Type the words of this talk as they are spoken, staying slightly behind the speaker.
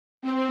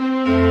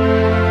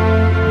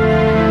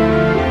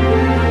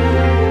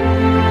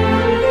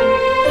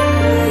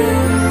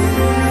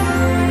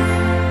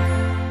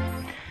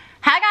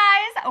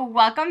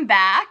Welcome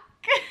back.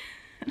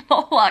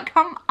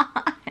 Welcome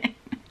on.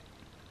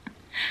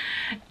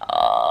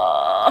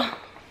 Oh.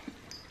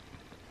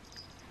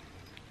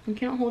 I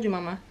can't hold you,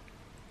 mama.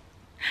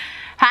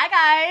 Hi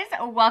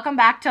guys, welcome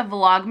back to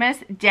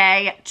Vlogmas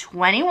day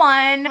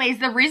 21. Anyways,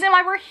 the reason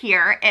why we're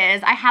here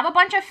is I have a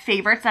bunch of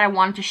favorites that I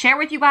wanted to share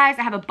with you guys.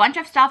 I have a bunch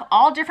of stuff,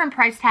 all different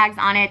price tags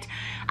on it.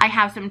 I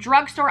have some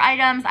drugstore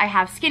items, I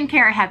have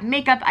skincare, I have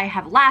makeup, I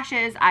have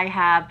lashes, I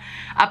have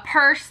a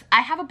purse.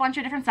 I have a bunch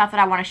of different stuff that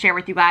I want to share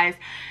with you guys.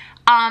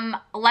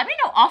 Let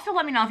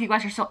me know if you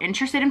guys are still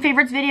interested in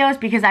favorites videos,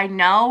 because I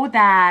know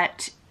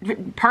that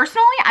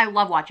personally I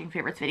love watching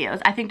favorites videos.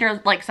 I think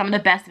they're like some of the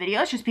best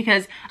videos just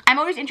because I'm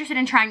always interested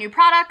in trying new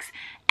products,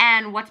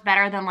 and what's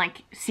better than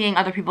like seeing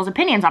other people's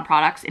opinions on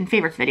products in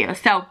favorites videos.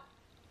 So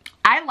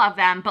I love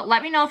them, but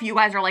let me know if you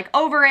guys are like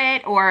over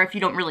it or if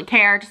you don't really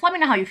care. Just let me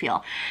know how you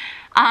feel.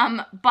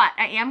 But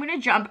I am going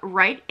to jump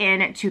right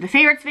into the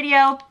favorites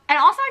video. And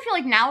also I feel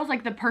like now is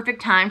like the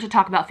perfect time to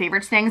talk about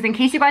favorites things in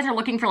case you guys are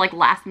looking for like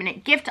last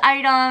minute gift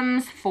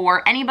items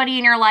for anybody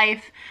in your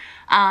life.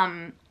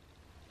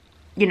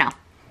 You know,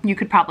 you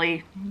could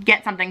probably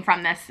get something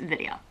from this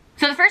video.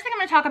 So the first thing I'm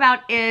going to talk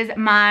about is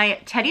my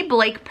Teddy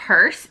Blake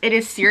purse. It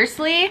is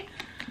seriously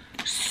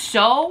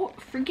so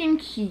freaking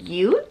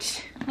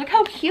cute. Look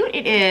how cute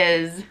it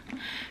is.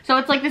 So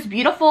it's like this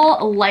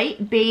beautiful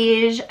light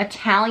beige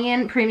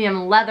Italian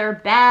premium leather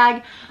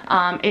bag.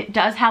 It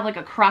does have like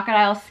a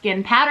crocodile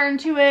skin pattern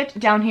to it.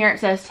 Down here it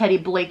says Teddy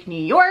Blake,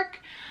 New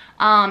York.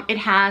 It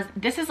has,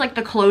 this is like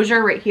the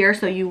closure right here.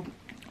 So you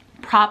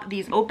prop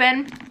these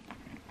open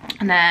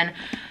and then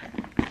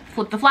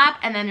flip the flap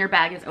and then your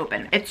bag is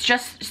open. It's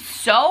just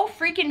so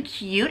freaking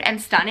cute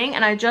and stunning,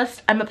 and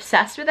I'm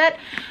obsessed with it.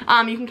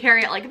 You can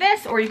carry it like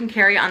this, or you can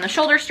carry it on the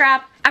shoulder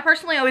strap. I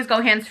personally always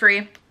go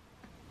hands-free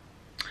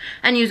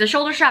and use a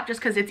shoulder strap just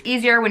because it's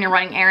easier when you're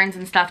running errands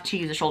and stuff to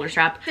use a shoulder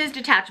strap. This is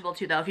detachable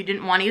too though. If you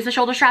didn't want to use a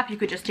shoulder strap, you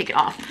could just take it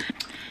off.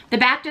 The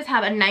back does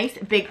have a nice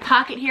big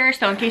pocket here,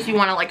 so in case you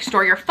want to like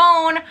store your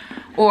phone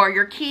or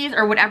your keys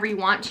or whatever you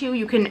want to,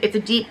 you can, it's a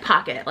deep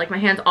pocket. Like my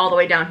hand's all the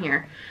way down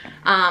here.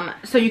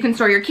 So you can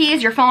store your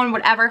keys, your phone,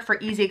 whatever, for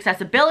easy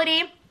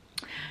accessibility.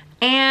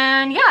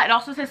 And yeah, it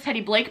also says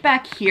Teddy Blake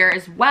back here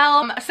as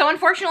well. So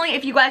unfortunately,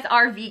 if you guys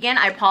are vegan,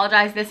 I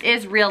apologize. This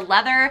is real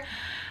leather.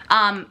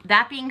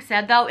 That being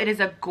said though, it is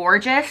a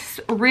gorgeous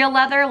real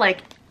leather.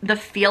 Like the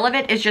feel of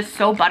it is just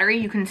so buttery.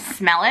 You can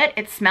smell it.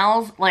 It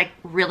smells like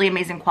really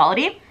amazing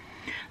quality.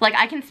 Like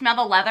I can smell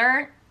the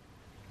leather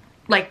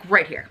like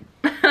right here.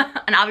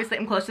 And obviously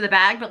I'm close to the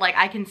bag, but like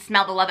I can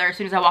smell the leather as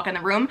soon as I walk in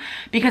the room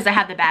because I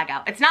have the bag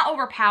out. It's not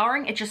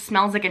overpowering. It just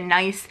smells like a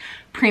nice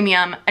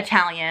premium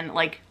Italian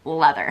like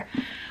leather.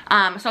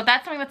 So if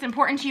that's something that's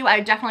important to you, I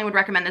definitely would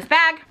recommend this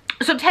bag.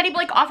 So Teddy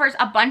Blake offers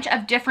a bunch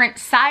of different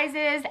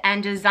sizes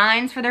and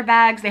designs for their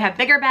bags. They have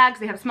bigger bags,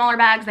 they have smaller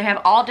bags, they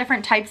have all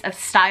different types of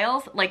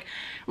styles, like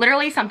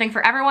literally something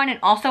for everyone. And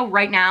also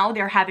right now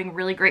they're having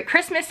really great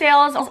Christmas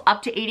sales,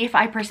 up to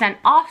 85%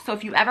 off. So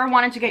if you ever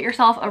wanted to get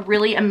yourself a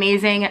really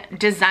amazing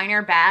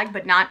designer bag,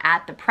 but not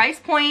at the price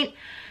point,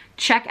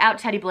 check out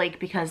Teddy Blake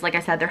because like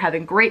I said, they're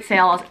having great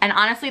sales, and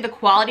honestly the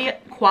quality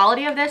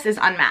of this is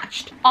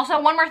unmatched.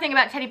 Also, one more thing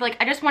about Teddy Blake,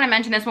 I just want to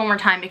mention this one more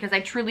time because I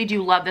truly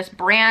do love this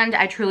brand.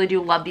 I truly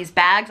do love these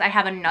bags. I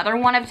have another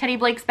one of Teddy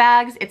Blake's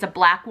bags. It's a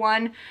black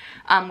one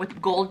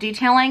with gold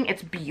detailing.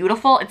 It's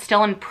beautiful. It's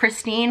still in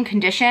pristine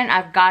condition.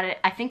 I've got it,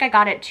 I think I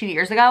got it 2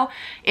 years ago.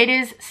 It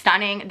is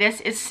stunning.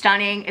 This is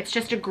stunning. It's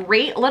just a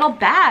great little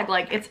bag.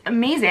 Like it's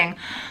amazing.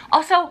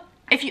 Also,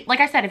 if you, like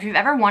I said, if you've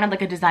ever wanted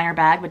like a designer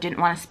bag but didn't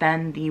want to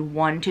spend the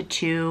 $1,000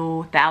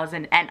 to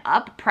 $2,000 and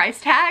up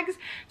price tags,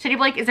 Teddy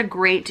Blake is a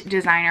great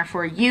designer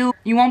for you.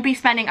 You won't be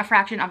spending a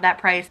fraction of that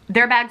price.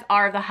 Their bags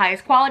are the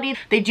highest quality.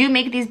 They do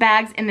make these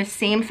bags in the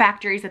same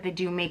factories that they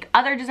do make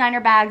other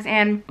designer bags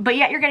in, but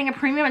yet you're getting a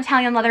premium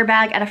Italian leather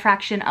bag at a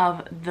fraction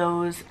of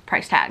those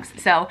price tags.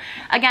 So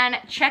again,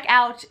 check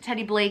out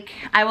Teddy Blake.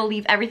 I will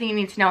leave everything you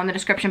need to know in the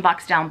description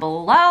box down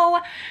below.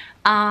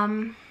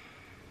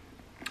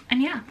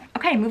 And yeah,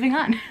 okay, moving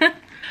on.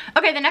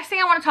 Okay, the next thing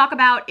I want to talk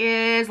about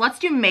is, let's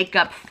do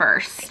makeup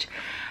first.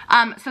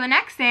 So the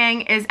next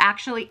thing is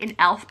actually an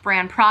e.l.f.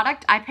 brand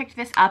product. I picked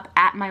this up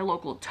at my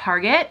local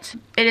Target.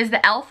 It is the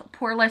e.l.f.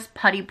 Poreless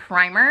Putty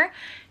Primer.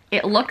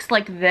 It looks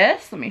like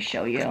this. Let me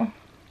show you.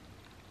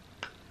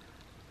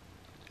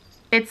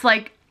 It's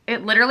like,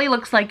 it literally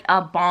looks like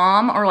a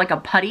balm or like a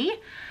putty.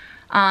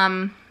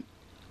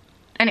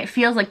 And it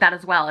feels like that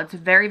as well. It's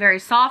very, very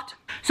soft.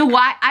 So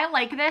why I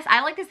like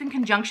this in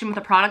conjunction with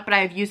the product, but I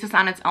have used this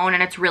on its own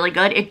and it's really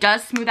good. It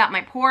does smooth out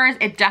my pores.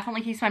 It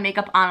definitely keeps my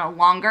makeup on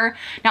longer.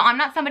 Now, I'm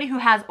not somebody who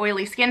has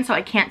oily skin, so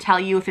I can't tell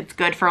you if it's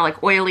good for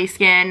like oily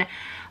skin.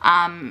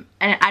 And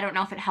I don't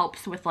know if it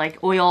helps with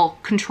like oil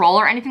control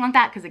or anything like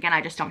that, because again,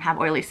 I just don't have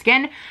oily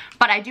skin,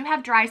 but I do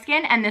have dry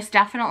skin, and this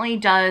definitely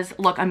does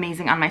look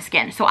amazing on my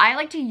skin. So I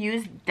like to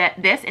use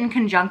this in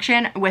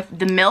conjunction with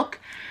the Milk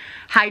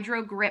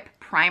Hydro Grip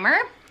Primer,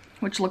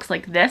 which looks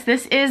like this.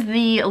 This is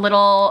the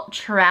little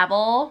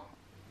travel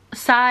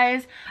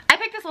size. I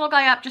picked this little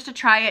guy up just to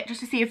try it, just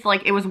to see if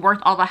like it was worth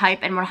all the hype,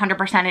 and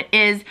 100% it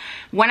is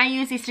when I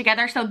use these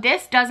together. So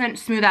this doesn't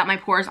smooth out my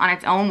pores on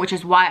its own, which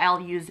is why I'll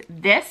use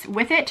this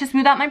with it to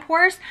smooth out my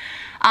pores.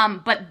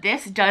 But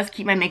this does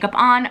keep my makeup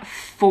on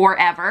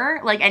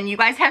forever. Like, and you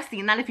guys have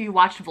seen that if you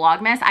watched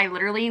Vlogmas. I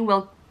literally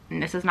will,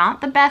 and this is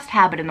not the best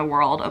habit in the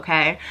world,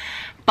 okay?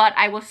 But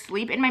I will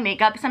sleep in my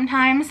makeup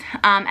sometimes,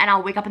 and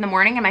I'll wake up in the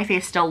morning and my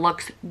face still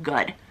looks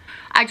good.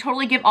 I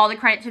totally give all the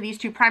credit to these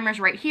two primers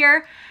right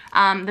here,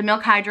 the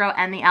Milk Hydro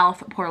and the e.l.f.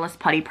 Poreless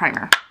Putty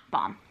Primer.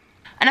 Bomb.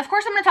 And of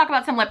course I'm going to talk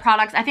about some lip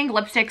products. I think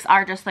lipsticks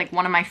are just like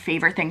one of my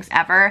favorite things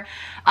ever.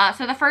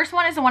 So the first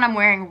one is the one I'm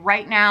wearing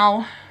right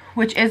now,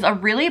 which is a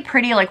really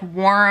pretty like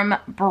warm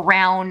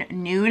brown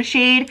nude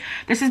shade.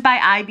 This is by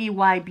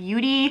IBY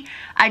Beauty.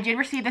 I did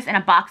receive this in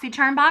a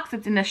BoxyCharm box.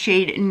 It's in the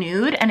shade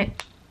Nude, and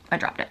I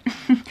dropped it.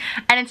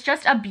 And it's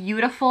just a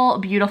beautiful,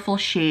 beautiful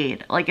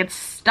shade. Like, it's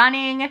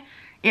stunning.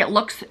 It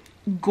looks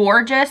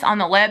gorgeous on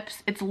the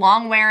lips. It's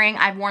long wearing.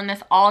 I've worn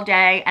this all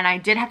day, and I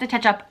did have to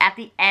touch up at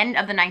the end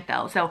of the night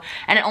though. So,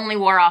 and it only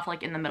wore off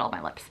like in the middle of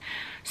my lips.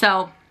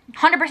 So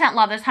 100%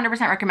 love this,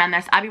 100% recommend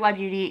this. IBY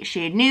Beauty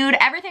shade Nude.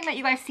 Everything that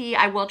you guys see,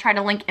 I will try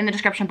to link in the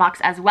description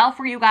box as well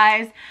for you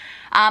guys.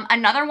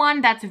 Another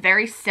one that's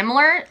very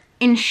similar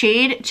in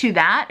shade to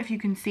that, if you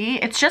can see,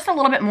 it's just a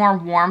little bit more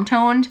warm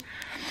toned.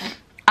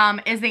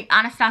 Is the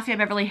Anastasia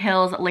Beverly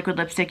Hills liquid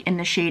lipstick in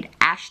the shade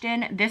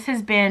Ashton. This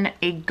has been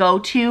a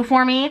go-to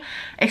for me,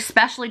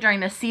 especially during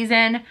this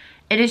season.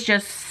 It is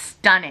just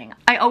stunning.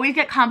 I always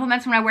get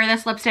compliments when I wear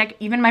this lipstick.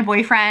 Even my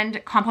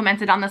boyfriend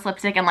complimented on this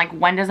lipstick, and like,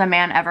 when does a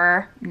man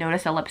ever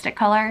notice a lipstick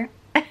color?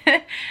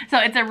 So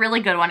it's a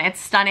really good one.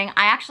 It's stunning.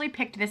 I actually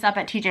picked this up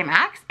at TJ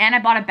Maxx, and I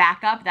bought a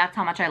backup. That's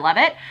how much I love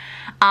it.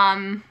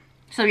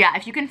 So yeah,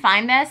 if you can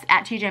find this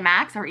at TJ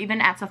Maxx or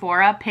even at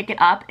Sephora, pick it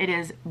up. It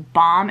is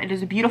bomb. It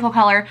is a beautiful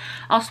color.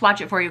 I'll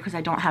swatch it for you because I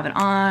don't have it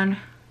on.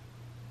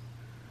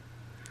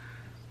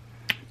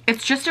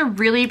 It's just a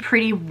really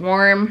pretty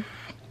warm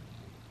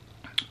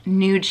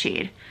nude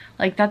shade.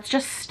 Like, that's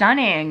just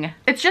stunning.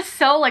 It's just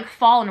so like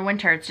fall and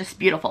winter. It's just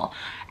beautiful.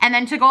 And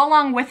then to go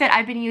along with it,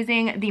 I've been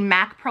using the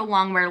MAC Pro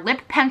Longwear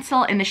Lip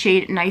Pencil in the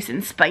shade Nice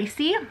and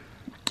Spicy.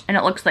 And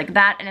it looks like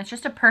that, and it's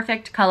just a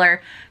perfect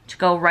color to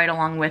go right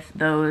along with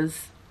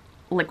those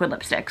liquid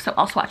lipsticks. So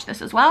I'll swatch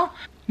this as well.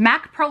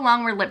 MAC Pro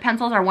Longwear lip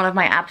pencils are one of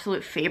my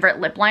absolute favorite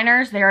lip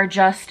liners. They are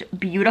just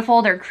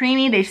beautiful. They're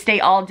creamy. They stay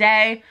all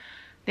day.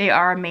 They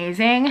are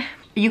amazing.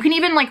 You can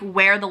even like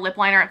wear the lip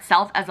liner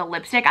itself as a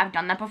lipstick. I've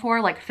done that before,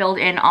 like filled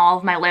in all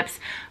of my lips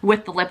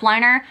with the lip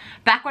liner.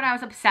 Back when I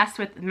was obsessed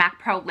with MAC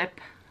Pro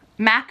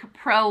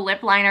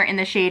lip liner in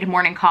the shade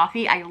Morning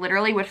Coffee, I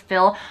literally would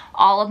fill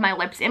all of my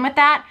lips in with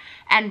that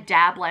and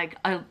dab like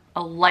a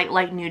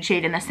light nude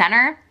shade in the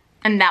center,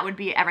 and that would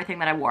be everything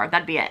that I wore.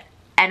 That'd be it.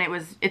 And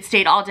it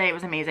stayed all day. It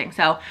was amazing.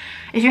 So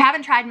if you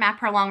haven't tried MAC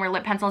Pro Longwear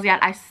lip pencils yet,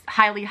 I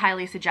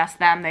highly suggest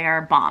them. They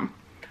are bomb.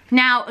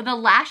 Now, the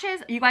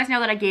lashes, you guys know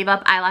that I gave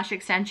up eyelash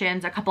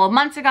extensions a couple of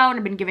months ago, and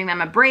I've been giving them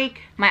a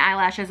break, my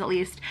eyelashes at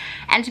least.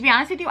 And to be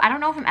honest with you, I don't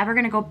know if I'm ever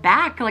gonna go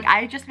back. Like,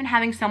 I've just been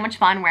having so much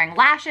fun wearing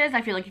lashes.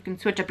 I feel like you can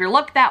switch up your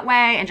look that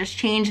way and just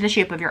change the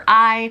shape of your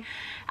eye.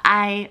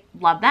 I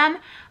love them.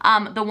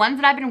 The ones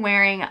that I've been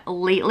wearing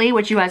lately,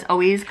 which you guys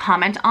always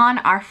comment on,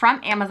 are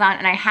from Amazon.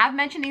 And I have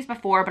mentioned these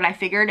before, but I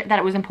figured that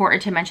it was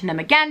important to mention them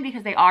again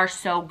because they are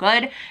so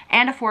good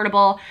and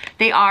affordable.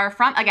 They are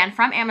from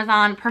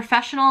Amazon,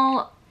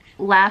 Professional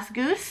Last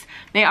Goose.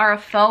 They are a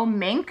faux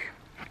mink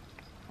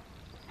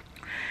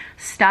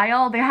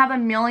style. They have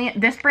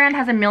this brand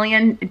has a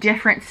million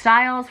different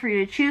styles for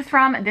you to choose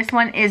from. This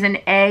one is an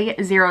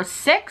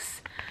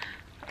A06.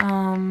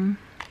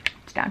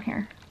 It's down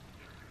here.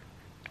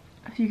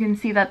 If you can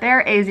see that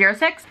there,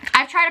 A06.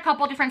 I've tried a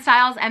couple different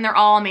styles and they're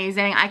all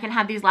amazing. I can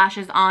have these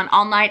lashes on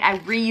all night. I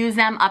reuse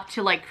them up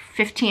to like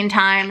 15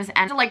 times,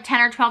 and like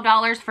 $10 or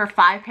 $12 for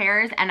 5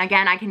 pairs. And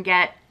again, I can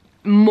get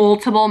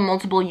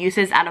multiple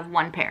uses out of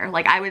one pair.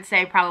 Like, I would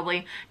say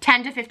probably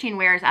 10 to 15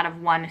 wears out of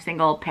one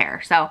single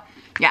pair. So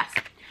yes,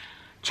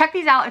 check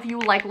these out if you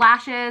like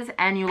lashes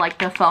and you like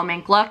the faux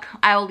mink look.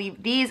 I will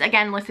leave these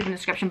again listed in the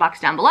description box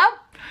down below.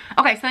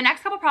 Okay, so the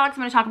next couple products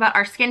I'm going to talk about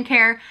are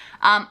skincare.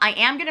 I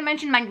am going to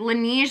mention my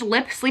Laneige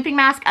Lip Sleeping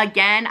Mask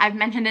again. I've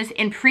mentioned this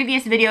in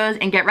previous videos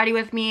and Get Ready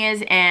With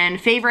Me's and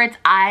favorites.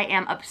 I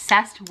am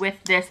obsessed with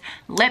this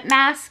lip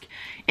mask.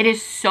 It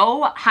is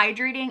so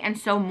hydrating and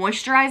so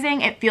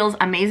moisturizing. It feels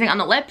amazing on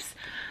the lips.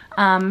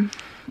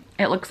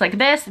 It looks like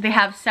this. They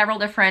have several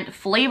different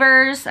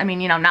flavors. I mean,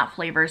 you know, not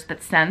flavors,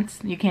 but scents.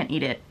 You can't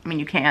eat it. I mean,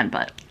 you can,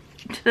 but...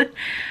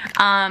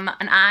 and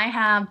I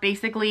have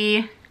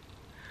basically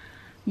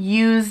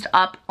used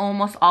up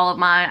almost all of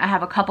mine. I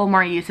have a couple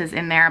more uses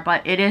in there,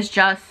 but it is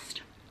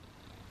just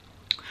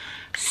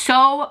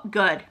so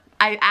good.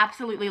 I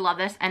absolutely love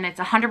this, and it's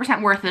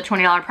 100% worth the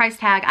 $20 price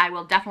tag. I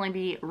will definitely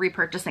be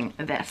repurchasing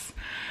this.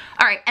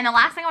 All right, and the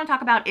last thing I want to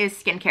talk about is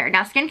skincare.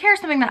 Now, skincare is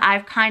something that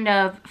I've kind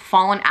of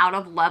fallen out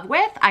of love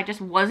with. I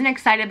just wasn't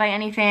excited by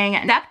anything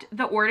except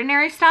The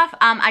Ordinary stuff.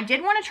 I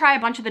did want to try a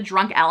bunch of the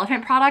Drunk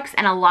Elephant products,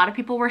 and a lot of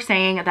people were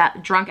saying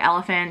that Drunk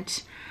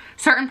Elephant,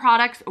 certain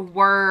products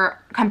were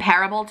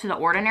comparable to The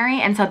Ordinary,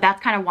 and so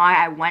that's kind of why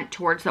I went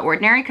towards The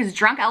Ordinary, because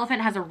Drunk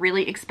Elephant has a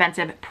really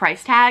expensive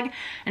price tag,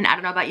 and I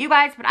don't know about you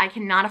guys, but I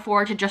cannot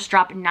afford to just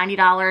drop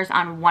 $90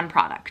 on one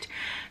product.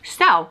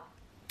 So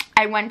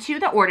I went to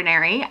The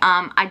Ordinary.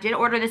 I did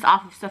order this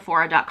off of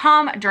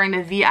Sephora.com during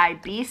the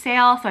VIB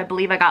sale, so I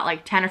believe I got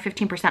like 10 or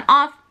 15%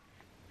 off.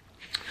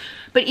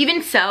 But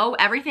even so,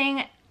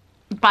 everything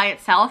by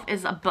itself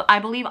is, I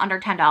believe, under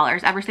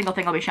 $10. Every single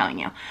thing I'll be showing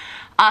you.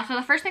 So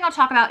the first thing I'll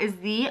talk about is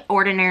The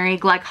Ordinary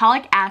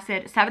Glycolic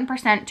Acid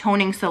 7%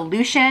 Toning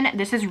Solution.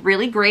 This is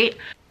really great.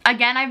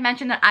 Again, I've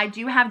mentioned that I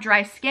do have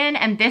dry skin,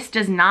 and this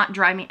does not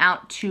dry me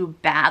out too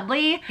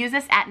badly. I use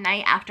this at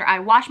night after I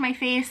wash my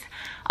face.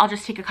 I'll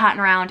just take a cotton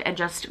round and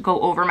just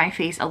go over my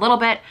face a little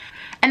bit.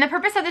 And the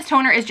purpose of this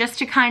toner is just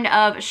to kind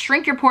of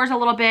shrink your pores a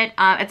little bit.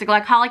 It's a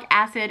glycolic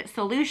acid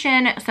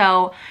solution,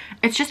 so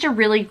it's just a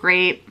really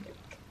great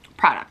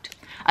product.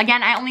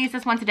 Again, I only use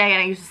this once a day,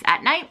 and I use this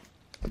at night.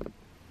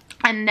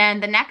 And then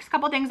the next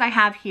couple things I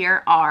have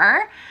here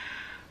are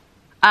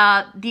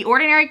The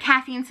Ordinary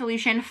Caffeine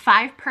Solution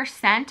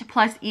 5%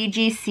 plus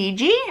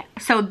EGCG.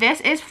 So this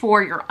is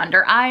for your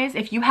under eyes.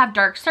 If you have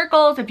dark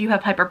circles, if you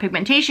have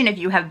hyperpigmentation, if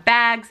you have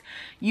bags,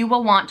 you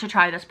will want to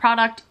try this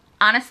product.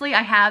 Honestly,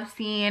 I have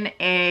seen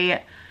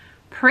a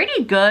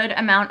pretty good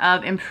amount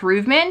of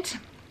improvement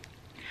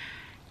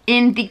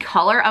in the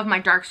color of my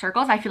dark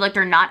circles. I feel like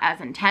they're not as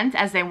intense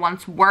as they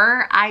once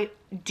were. I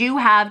do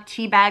have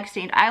tea bag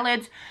stained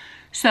eyelids,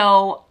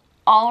 so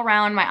all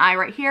around my eye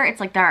right here, it's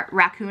like that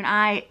raccoon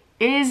eye.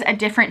 It is a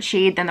different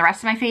shade than the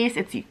rest of my face.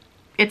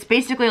 It's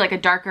basically like a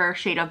darker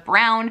shade of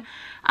brown,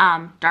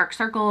 dark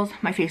circles.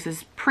 My face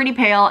is pretty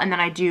pale, and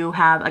then I do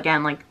have,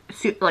 again, like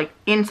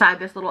inside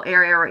this little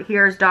area right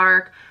here is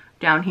dark,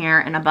 down here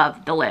and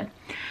above the lid.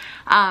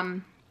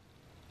 But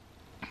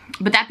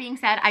that being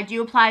said, I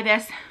do apply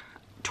this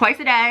twice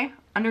a day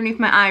underneath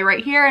my eye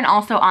right here, and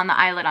also on the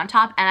eyelid on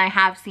top, and I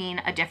have seen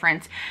a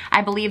difference.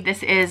 I believe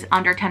this is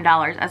under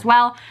 $10 as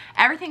well.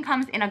 Everything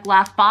comes in a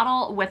glass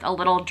bottle with a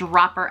little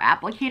dropper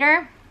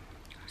applicator,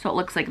 so it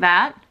looks like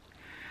that.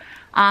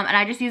 And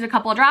I just use a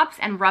couple of drops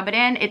and rub it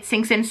in. It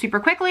sinks in super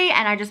quickly,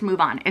 and I just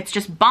move on. It's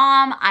just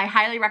bomb. I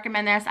highly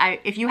recommend this.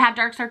 If you have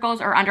dark circles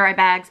or under eye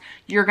bags,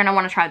 you're gonna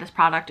wanna try this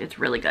product. It's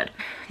really good.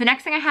 The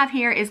next thing I have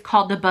here is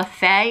called the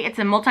Buffet. It's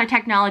a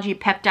multi-technology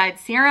peptide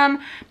serum.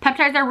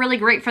 Peptides are really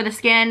great for the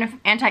skin,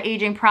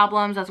 anti-aging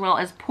problems, as well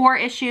as pore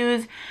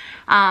issues.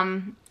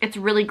 It's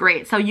really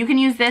great. So you can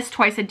use this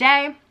twice a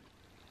day,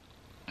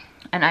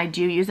 and I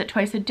do use it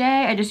twice a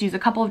day. I just use a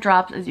couple of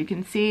drops, as you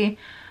can see.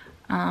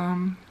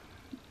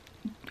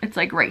 It's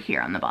like right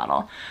here on the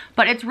bottle,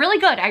 but it's really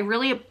good. I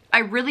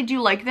really do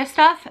like this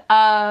stuff.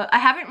 I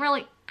haven't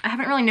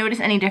really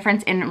noticed any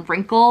difference in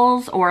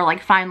wrinkles or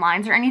like fine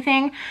lines or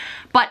anything,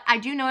 but I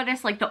do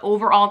notice like the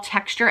overall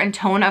texture and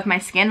tone of my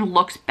skin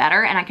looks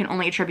better, and I can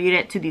only attribute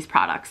it to these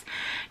products.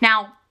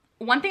 Now,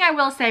 one thing I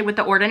will say with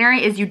The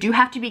Ordinary is you do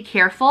have to be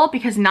careful,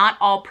 because not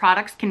all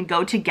products can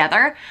go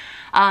together.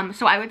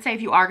 So I would say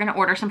if you are gonna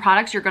order some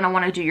products, you're gonna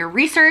wanna do your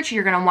research.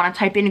 You're gonna wanna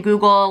type in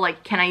Google,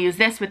 like, can I use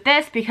this with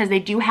this? Because they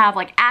do have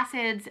like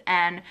acids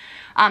and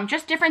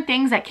just different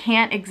things that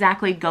can't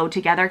exactly go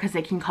together, because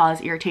they can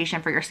cause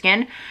irritation for your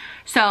skin.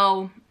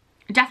 So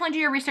definitely do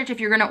your research if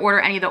you're gonna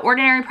order any of The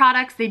Ordinary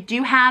products. They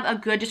do have a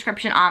good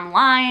description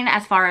online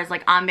as far as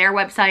like on their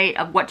website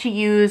of what to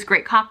use,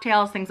 great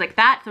cocktails, things like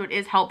that. So it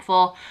is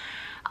helpful.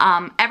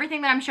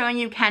 Everything that I'm showing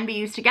you can be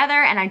used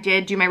together, and I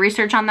did do my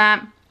research on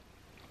that.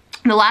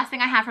 The last thing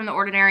I have from The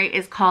Ordinary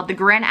is called the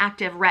Grin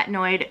Active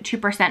Retinoid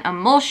 2%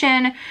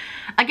 Emulsion.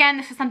 Again,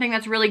 this is something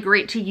that's really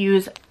great to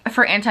use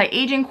for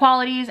anti-aging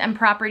qualities and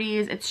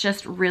properties. It's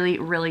just really,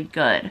 really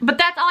good. But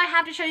that's all I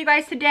have to show you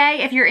guys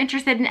today. If you're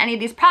interested in any of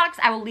these products,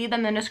 I will leave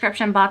them in the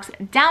description box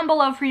down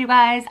below for you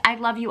guys. I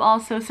love you all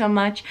so, so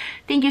much.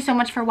 Thank you so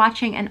much for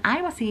watching, and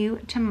I will see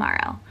you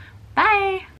tomorrow. Bye!